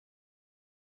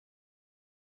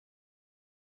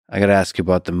I got to ask you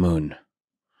about the moon.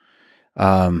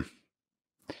 Um,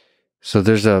 so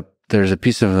there's a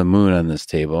piece of the moon on this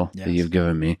table that you've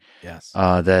given me. Yes.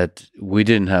 That we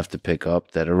didn't have to pick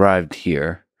up, that arrived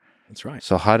here. That's right.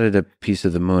 So how did a piece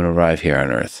of the moon arrive here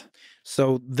on Earth?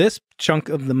 So this chunk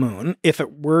of the moon, if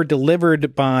it were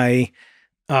delivered by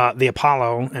the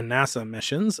Apollo and NASA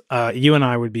missions, you and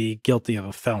I would be guilty of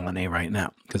a felony right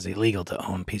now because it's illegal to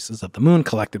own pieces of the moon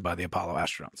collected by the Apollo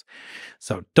astronauts.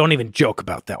 So don't even joke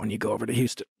about that when you go over to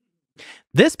Houston.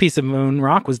 This piece of moon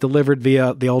rock was delivered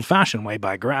via the old-fashioned way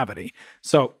by gravity.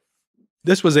 So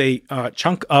this was a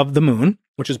chunk of the moon,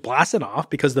 which is blasted off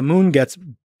because the moon gets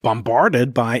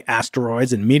bombarded by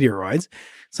asteroids and meteoroids.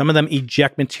 Some of them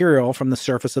eject material from the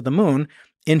surface of the moon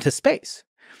into space.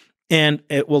 And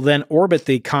it will then orbit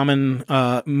the common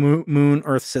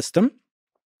moon-Earth system.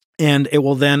 And it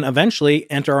will then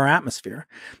eventually enter our atmosphere.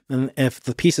 And if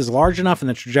the piece is large enough and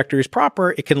the trajectory is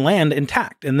proper, it can land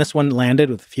intact. And this one landed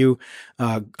with a few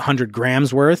 100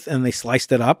 grams worth, and they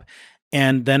sliced it up.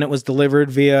 And then it was delivered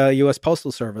via U.S.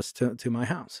 Postal Service to my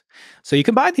house. So you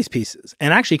can buy these pieces.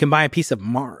 And actually, you can buy a piece of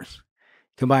Mars.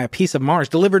 You can buy a piece of Mars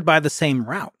delivered by the same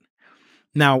route.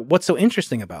 Now, what's so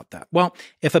interesting about that? Well,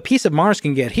 if a piece of Mars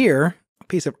can get here, a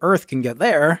piece of Earth can get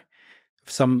there.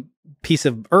 If some piece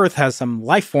of Earth has some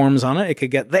life forms on it, it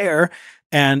could get there.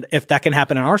 And if that can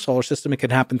happen in our solar system, it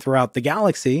could happen throughout the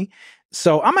galaxy.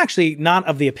 So I'm actually not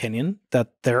of the opinion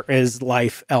that there is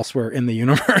life elsewhere in the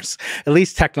universe, at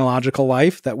least technological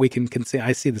life that we can see.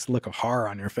 I see this look of horror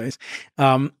on your face.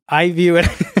 I view it,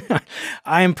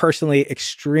 I am personally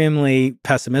extremely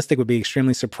pessimistic, would be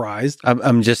extremely surprised.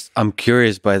 I'm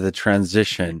curious by the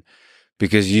transition,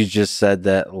 because you just said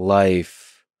that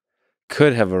life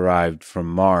could have arrived from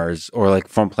Mars or like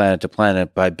from planet to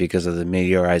planet, but because of the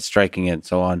meteorite striking it and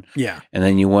so on. Yeah. And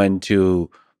then you went to,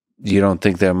 you don't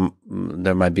think there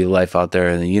might be life out there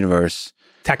in the universe?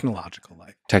 Technological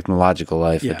life. Technological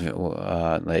life. Yeah.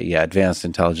 Advanced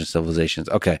intelligent civilizations.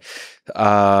 Okay.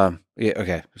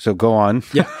 Okay. So go on.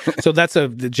 Yeah. So that's the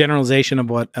generalization of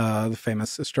what the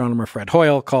famous astronomer Fred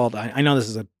Hoyle called, I know this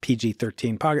is a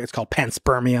PG-13 podcast, it's called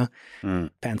panspermia.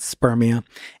 Panspermia.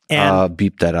 And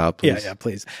beep that out, please. Yeah,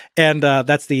 please. And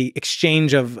that's the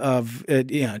exchange of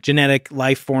genetic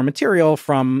life form material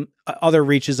from other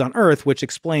reaches on Earth, which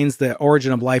explains the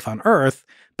origin of life on Earth,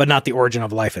 but not the origin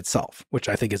of life itself, which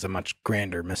I think is a much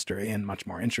grander mystery and much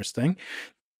more interesting.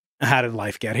 How did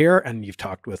life get here? And you've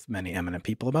talked with many eminent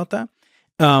people about that.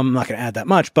 I'm not going to add that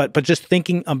much, but just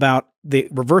thinking about the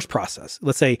reverse process.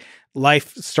 Let's say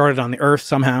life started on the Earth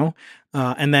somehow,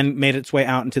 and then made its way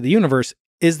out into the universe.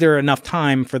 Is there enough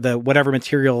time for the whatever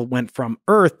material went from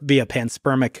Earth via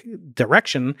panspermic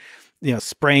direction,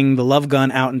 spraying the love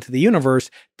gun out into the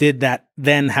universe? Did that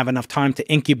then have enough time to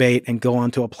incubate and go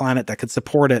onto a planet that could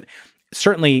support it?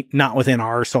 Certainly not within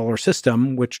our solar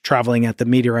system, which traveling at the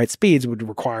meteorite speeds would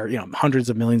require, hundreds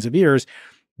of millions of years.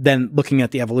 Then looking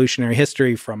at the evolutionary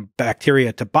history from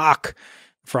bacteria to Bach,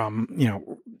 from,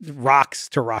 rocks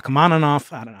to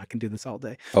Rachmaninoff. I don't know. I can do this all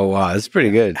day. Oh, wow. That's pretty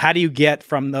good. How do you get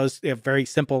from those very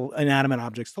simple inanimate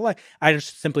objects to life? I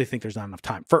just simply think there's not enough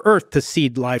time for Earth to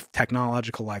seed life,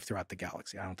 technological life throughout the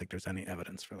galaxy. I don't think there's any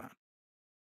evidence for that.